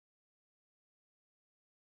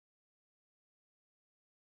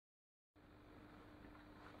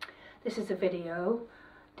This is a video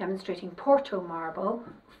demonstrating Porto marble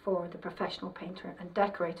for the Professional Painter and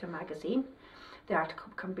Decorator magazine. The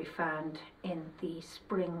article can be found in the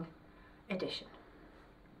spring edition.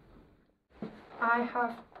 I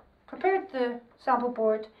have prepared the sample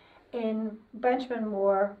board in Benjamin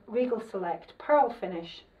Moore Regal Select Pearl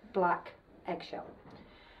Finish Black Eggshell.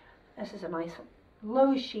 This is a nice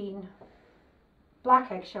low sheen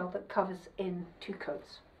black eggshell that covers in 2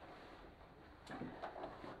 coats.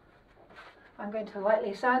 I'm going to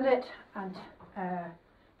lightly sand it and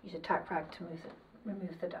use a tack rag to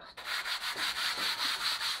remove the dust.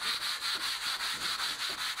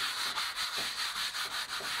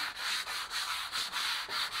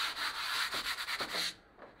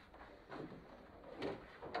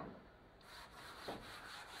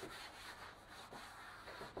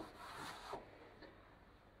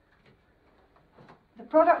 The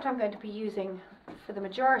product I'm going to be using for the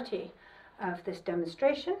majority of this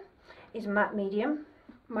demonstration is matte medium.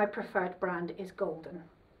 My preferred brand is Golden.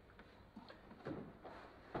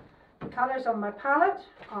 The colours on my palette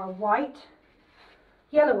are white,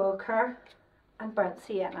 yellow ochre and burnt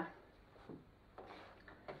sienna.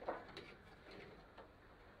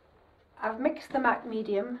 I've mixed the matte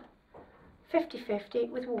medium 50-50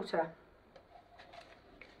 with water.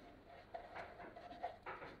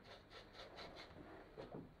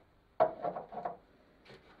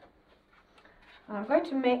 And I'm going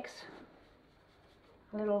to mix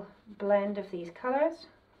a little blend of these colours.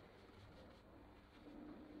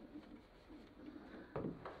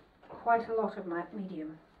 Quite a lot of matte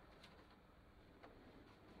medium.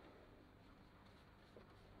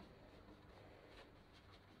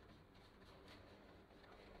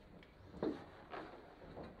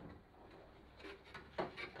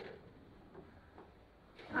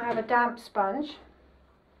 I have a damp sponge.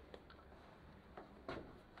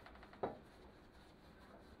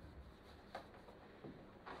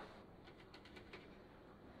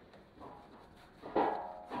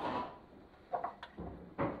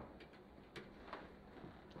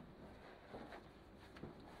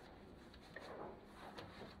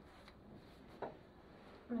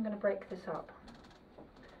 I'm going to break this up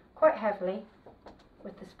quite heavily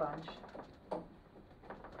with the sponge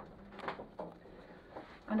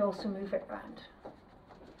and also move it round.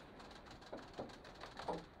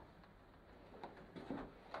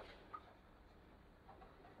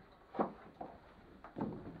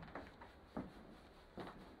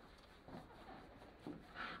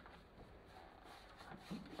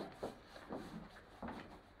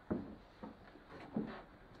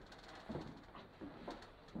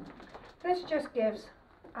 This just gives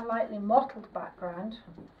a lightly mottled background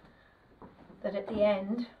that at the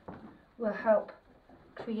end will help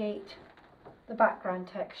create the background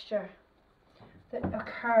texture that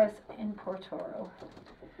occurs in Portoro.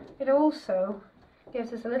 It also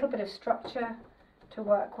gives us a little bit of structure to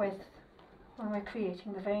work with when we're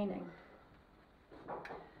creating the veining.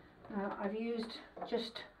 Now I've used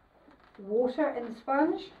just water in the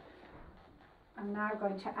sponge. I'm now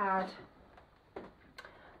going to add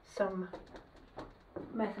some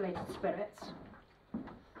methylated spirits.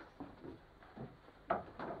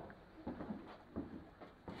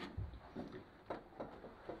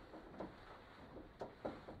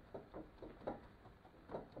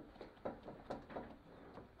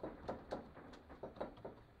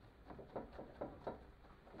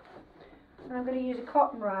 And I'm going to use a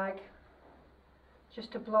cotton rag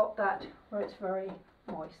just to blot that where it's very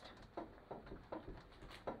moist.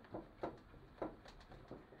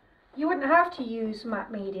 You wouldn't have to use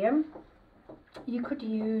matte medium. You could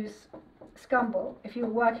use scumble if you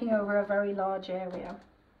were working over a very large area.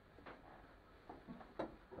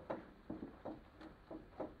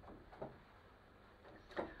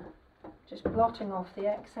 Just blotting off the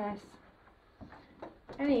excess.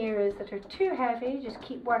 Any areas that are too heavy, just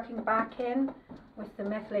keep working back in with the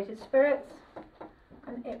methylated spirits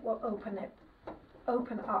and it will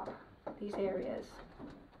open up these areas.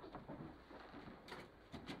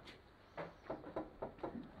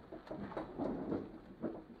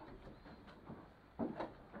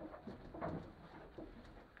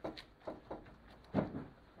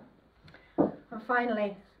 And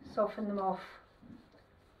finally, soften them off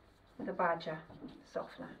with a badger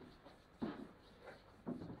softener.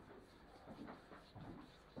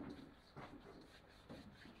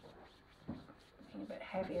 Being a bit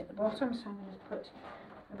heavy at the bottom, so I'm going to put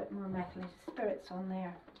a bit more methylated spirits on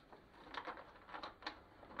there.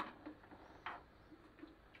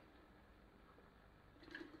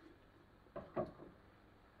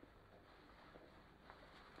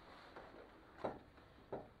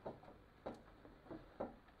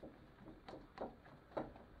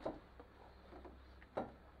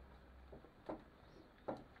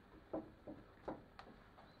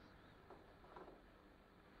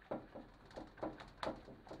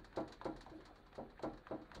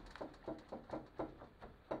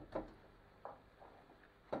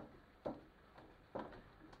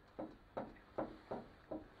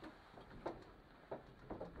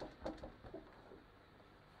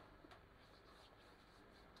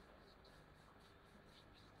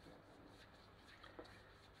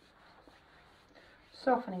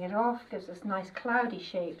 Softening it off gives us nice cloudy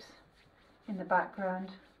shapes in the background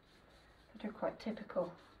that are quite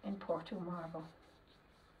typical in Porto marble.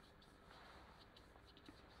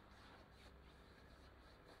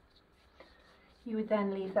 You would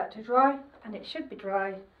then leave that to dry, and it should be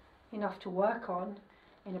dry enough to work on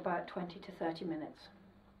in about 20 to 30 minutes.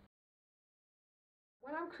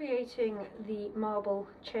 When I'm creating the marble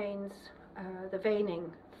chains, the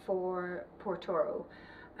veining for Portoro,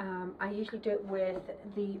 I usually do it with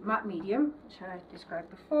the matte medium, which I described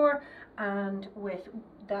before, and with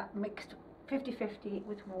that mixed 50-50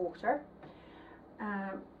 with water.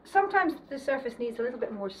 Sometimes the surface needs a little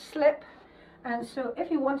bit more slip, and so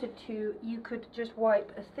if you wanted to, you could just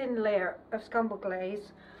wipe a thin layer of scumble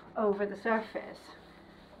glaze over the surface.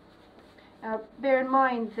 Now bear in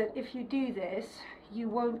mind that if you do this, you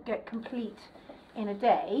won't get complete in a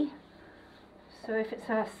day. So if it's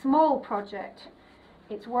a small project,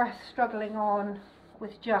 it's worth struggling on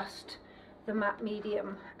with just the matte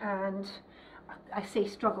medium. And I say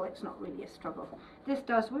struggle, it's not really a struggle. This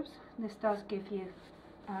does give you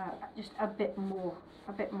just a bit more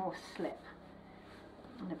slip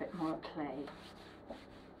and a bit more play.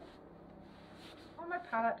 On my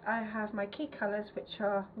palette I have my key colours, which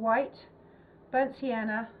are white, burnt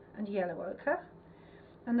sienna and yellow ochre.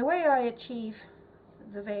 And the way I achieve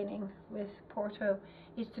the veining with Porto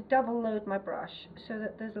is to double load my brush so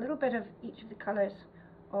that there's a little bit of each of the colours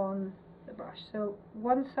on the brush. So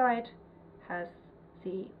one side has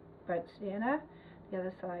the burnt sienna, the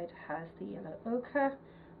other side has the yellow ochre,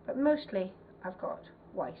 but mostly I've got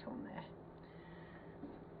white on there.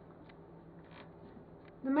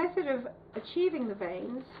 The method of achieving the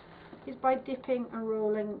veins is by dipping and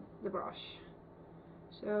rolling the brush.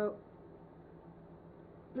 So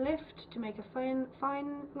lift to make a fine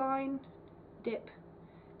line, dip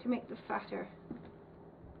to make the fatter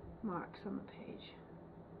marks on the page.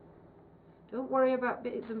 Don't worry about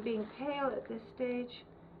them being pale at this stage,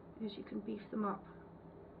 because you can beef them up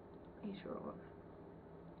later on.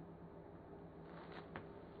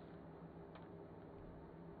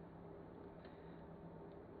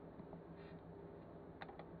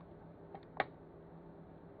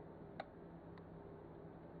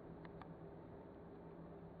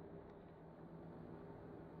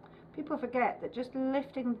 People forget that just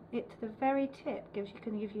lifting it to the very tip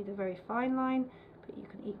can give you the very fine line, but you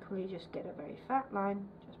can equally just get a very fat line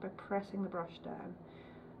just by pressing the brush down.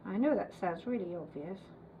 I know that sounds really obvious,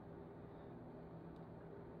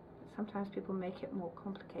 but sometimes people make it more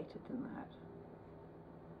complicated than that.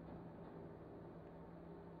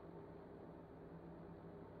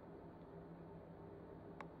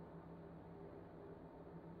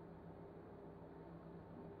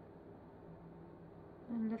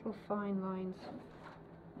 And little fine lines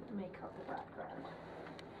that make up the background.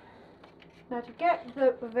 Now to get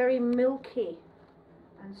the very milky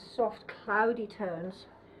and soft cloudy tones,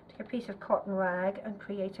 take a piece of cotton rag and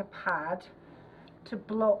create a pad to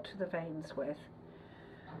blot the veins with.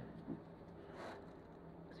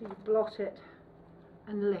 So you blot it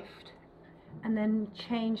and lift, and then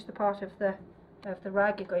change the part of the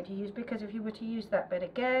rag you're going to use, because if you were to use that bit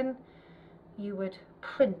again, you would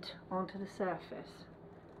print onto the surface.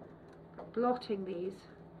 Blotting these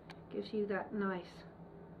gives you that nice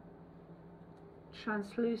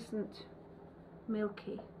translucent,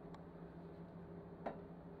 milky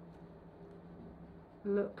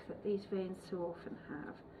look that these veins so often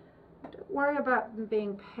have. Don't worry about them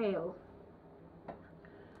being pale,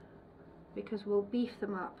 because we'll beef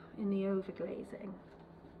them up in the overglazing.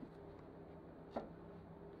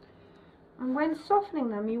 And when softening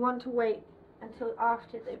them, you want to wait until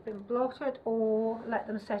after they've been blotted, or let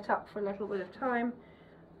them set up for a little bit of time.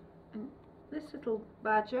 And this little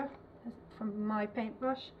badger from my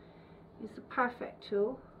paintbrush is the perfect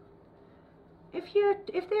tool. If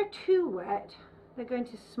they're too wet, they're going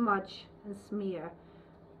to smudge and smear,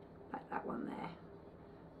 like that one there.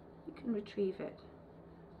 You can retrieve it,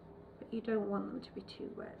 but you don't want them to be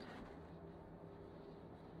too wet.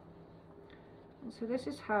 And so this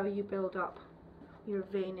is how you build up your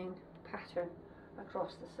veining pattern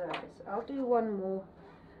across the surface. I'll do one more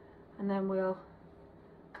and then we'll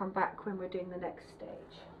come back when we're doing the next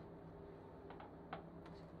stage.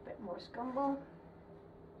 A bit more scumble.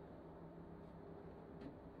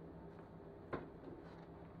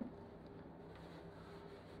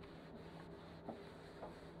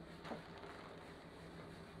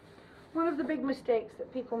 One of the big mistakes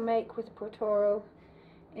that people make with Portoro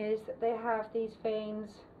is that they have these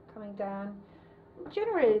veins coming down.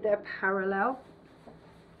 Generally they're parallel.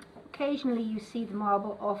 Occasionally you see the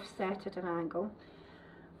marble offset at an angle,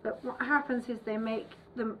 but what happens is they make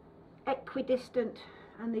them equidistant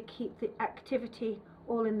and they keep the activity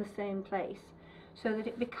all in the same place, so that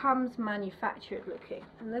it becomes manufactured looking,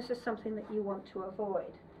 and this is something that you want to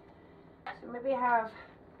avoid. So maybe have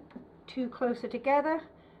two closer together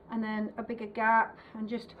and then a bigger gap, and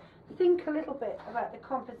just think a little bit about the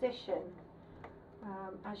composition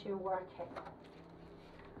as you're working.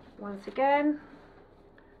 Once again,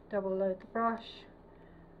 double load the brush,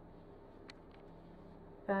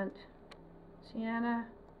 burnt sienna,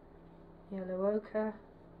 yellow ochre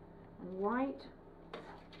and white,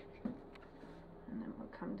 and then we'll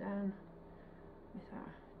come down with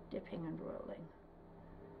our dipping and rolling.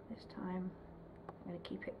 This time I'm going to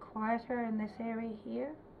keep it quieter in this area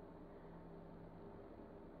here.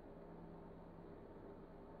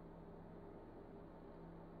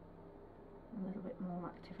 A little bit more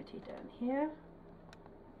activity down here.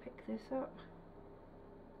 Pick this up.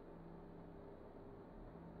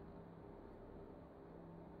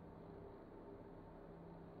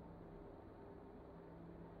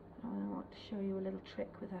 And I want to show you a little trick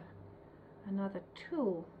with another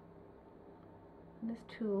tool. And this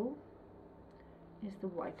tool is the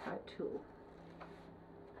wipeout tool.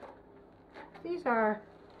 These are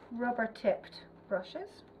rubber tipped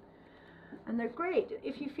brushes, and they're great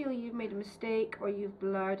if you feel you've made a mistake or you've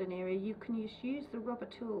blurred an area. You can use the rubber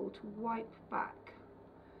tool to wipe back.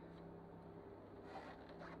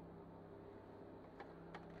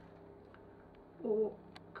 Or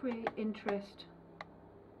create interest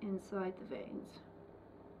inside the veins.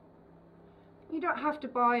 You don't have to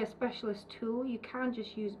buy a specialist tool, you can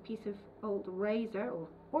just use a piece of old razor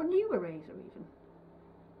or new eraser even.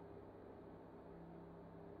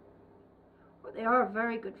 What they are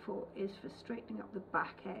very good for is for straightening up the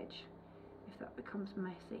back edge if that becomes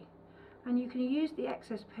messy. And you can use the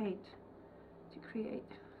excess paint to create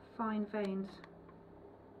fine veins.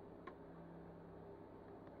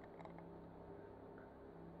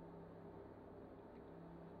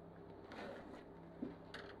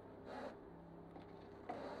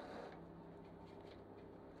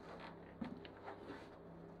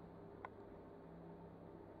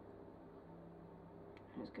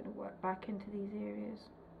 I'm just going to work back into these areas.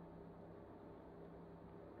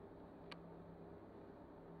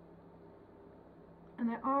 And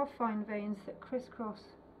there are fine veins that crisscross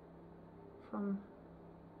from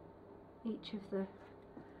each of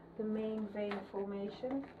the main vein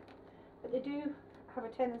formation, but they do have a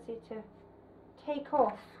tendency to take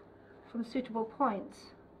off from suitable points.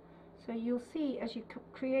 So you'll see as you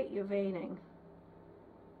create your veining,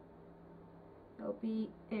 there'll be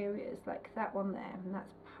areas like that one there, and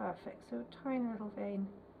that's perfect. So a tiny little vein,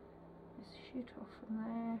 just shoot off from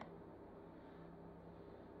there.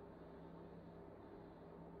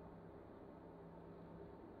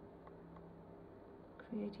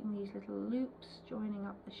 Creating these little loops, joining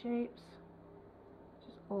up the shapes, which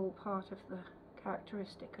is all part of the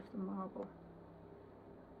characteristic of the marble.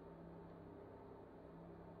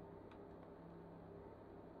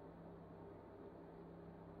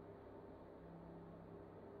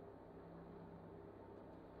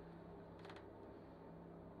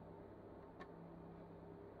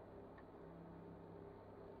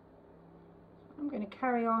 I'm going to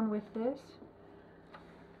carry on with this,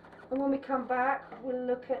 and when we come back we'll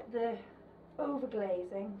look at the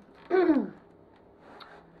overglazing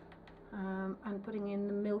and putting in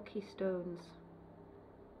the milky stones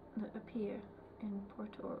that appear in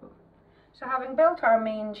Portoro. So having built our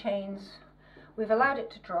main chains, we've allowed it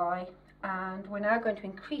to dry, and we're now going to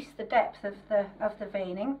increase the depth of the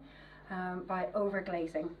veining by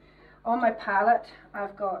overglazing. On my palette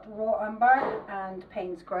I've got raw umber and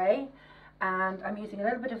Payne's grey, and I'm using a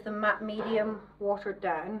little bit of the matte medium watered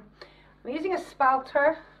down. I'm using a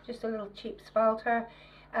spalter, just a little cheap spalter.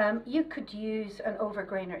 You could use an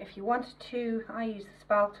overgrainer if you wanted to. I use the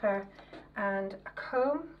spalter and a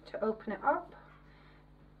comb to open it up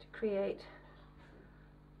to create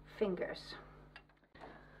fingers.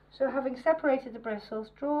 So having separated the bristles,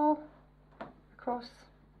 draw across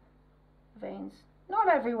the veins, not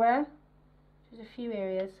everywhere, just a few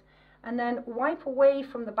areas, and then wipe away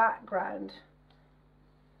from the background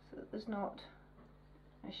so that there's not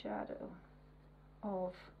a shadow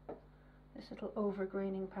of this little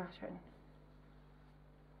overgraining pattern.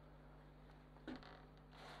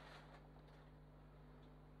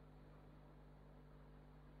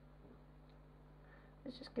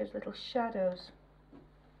 This just gives little shadows.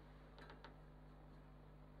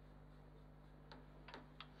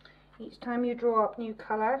 Each time you draw up new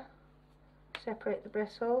colour, separate the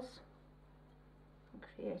bristles and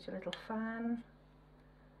create a little fan.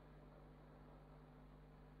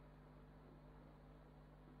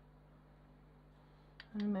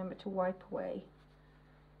 And remember to wipe away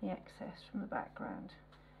the excess from the background.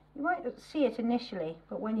 You might not see it initially,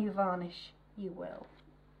 but when you varnish, you will.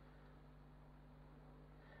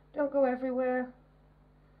 Don't go everywhere,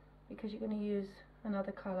 because you're going to use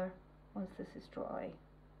another colour once this is dry.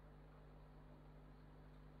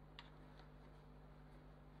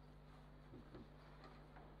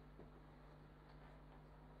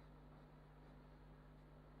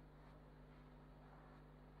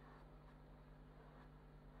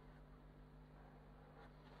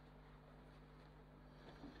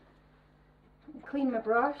 Clean my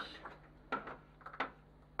brush, and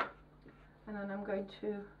then I'm going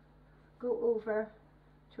to go over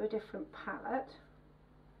to a different palette.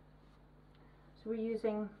 So we're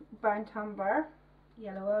using burnt umber,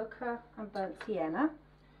 yellow ochre and burnt sienna.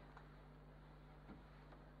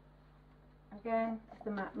 Again,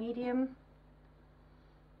 the matte medium,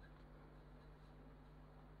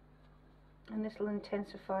 and this will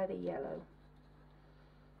intensify the yellow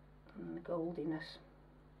and the goldiness.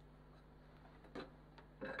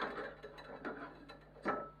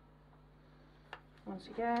 Once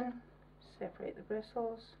again, separate the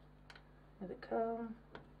bristles with a comb.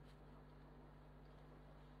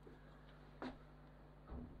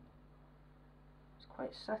 It's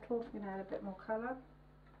quite subtle, I'm going to add a bit more colour.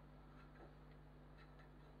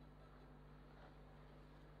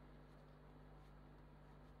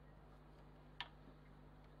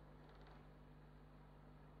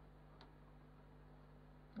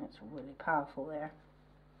 That's really powerful there.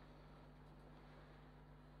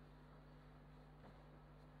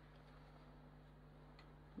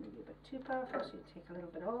 Maybe a bit too powerful, so you take a little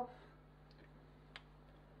bit off.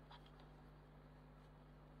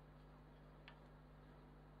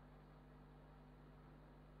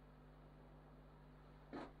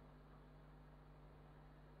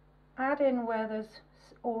 Add in where there's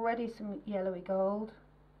already some yellowy gold,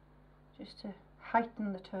 just to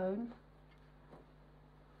heighten the tone.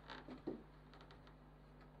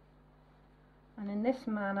 And in this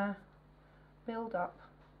manner, build up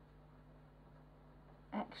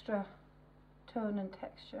extra tone and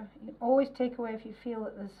texture. You can always take away if you feel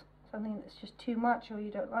that there's something that's just too much or you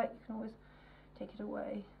don't like. You can always take it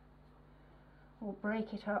away or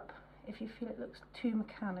break it up if you feel it looks too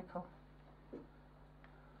mechanical.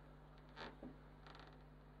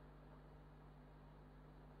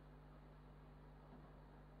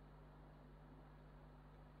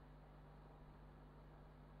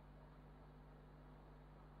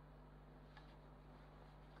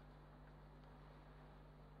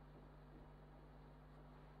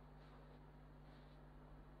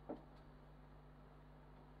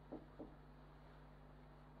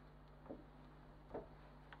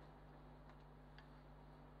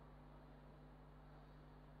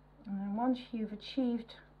 And then once you've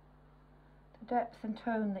achieved the depth and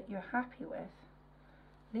tone that you're happy with,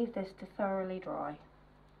 leave this to thoroughly dry.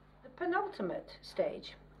 The penultimate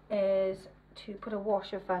stage is to put a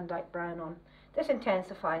wash of Van Dyke Brown on. This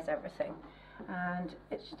intensifies everything, and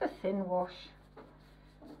it's just a thin wash.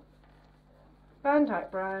 Van Dyke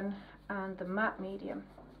Brown and the matte medium,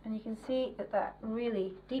 and you can see that that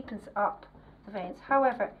really deepens up the veins.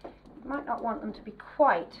 However, you might not want them to be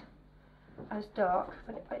quite as dark,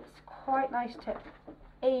 but it's quite nice to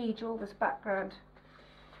age all this background.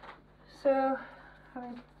 So,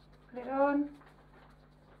 having put it on,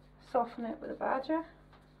 soften it with a badger.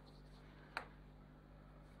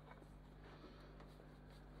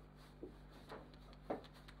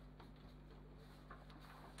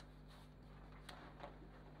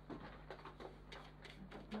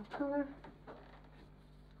 Colour.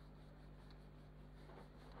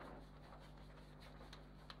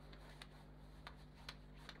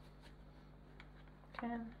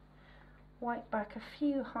 Can wipe back a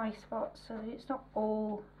few high spots so that it's not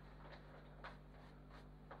all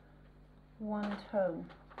one tone.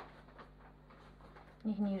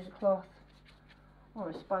 You can use a cloth or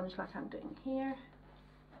a sponge like I'm doing here.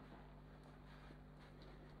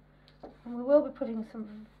 And we will be putting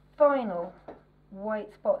some final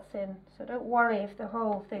white spots in, so don't worry if the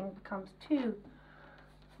whole thing becomes too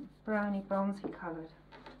browny bronzy coloured.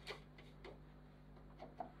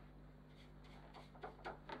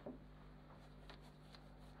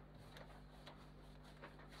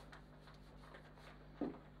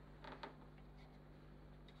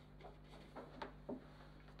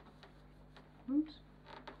 Oops.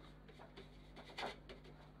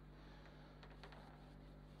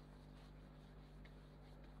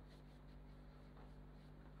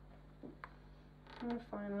 And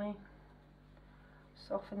finally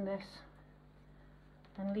soften this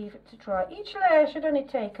and leave it to dry. Each layer should only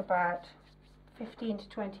take about 15 to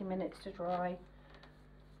 20 minutes to dry,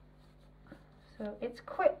 So it's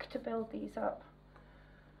quick to build these up.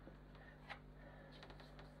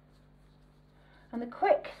 And the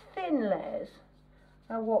quick thin layers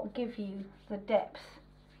are what give you the depth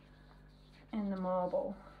in the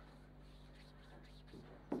marble.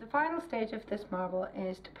 The final stage of this marble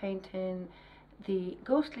is to paint in the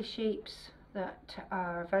ghostly shapes that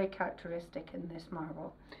are very characteristic in this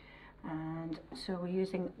marble. And so we're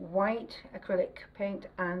using white acrylic paint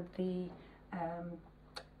and the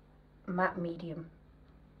matte medium,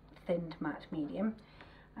 thinned matte medium,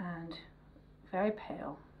 and very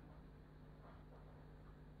pale.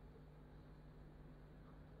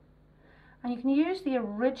 And you can use the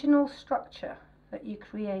original structure that you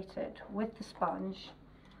created with the sponge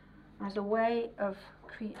as a way of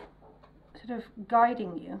sort of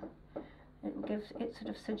guiding you. It sort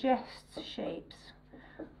of suggests shapes.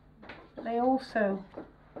 They also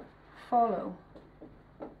follow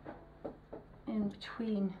in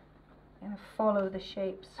between, follow the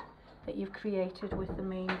shapes that you've created with the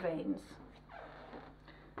main veins.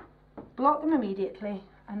 Block them immediately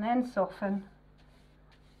and then soften,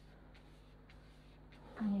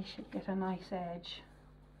 and you should get a nice edge.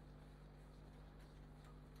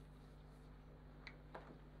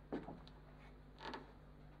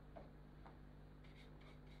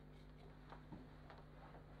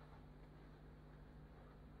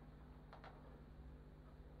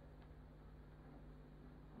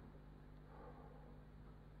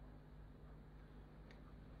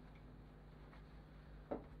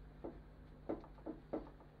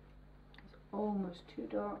 Almost too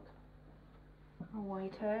dark, a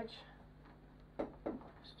white edge,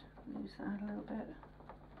 just lose that a little bit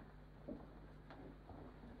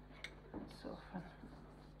and soften.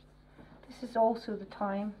 This is also the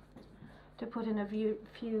time to put in a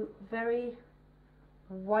few very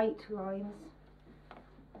white lines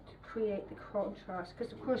to create the contrast,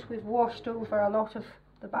 because of course we've washed over a lot of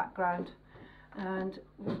the background and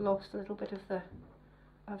we've lost a little bit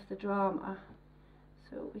of the drama.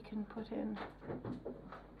 So we can put in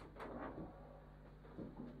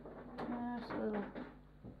just a little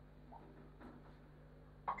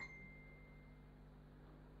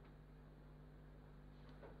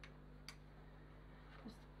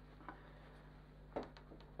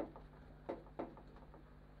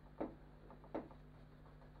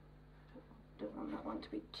don't want that one to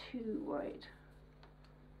be too white.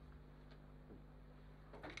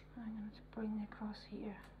 I'm going to bring it across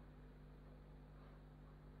here.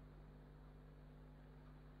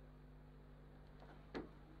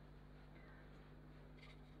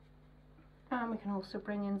 And we can also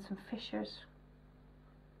bring in some fissures.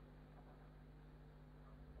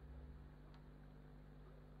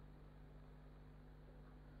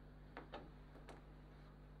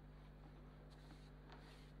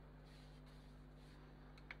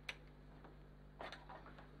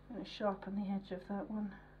 I'm going to sharpen the edge of that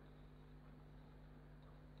one.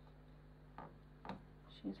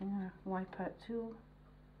 Just using a wipeout tool.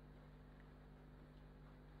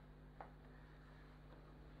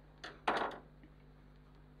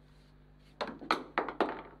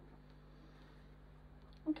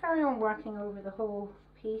 Carry on working over the whole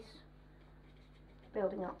piece,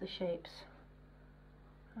 building up the shapes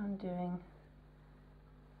and doing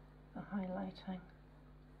the highlighting.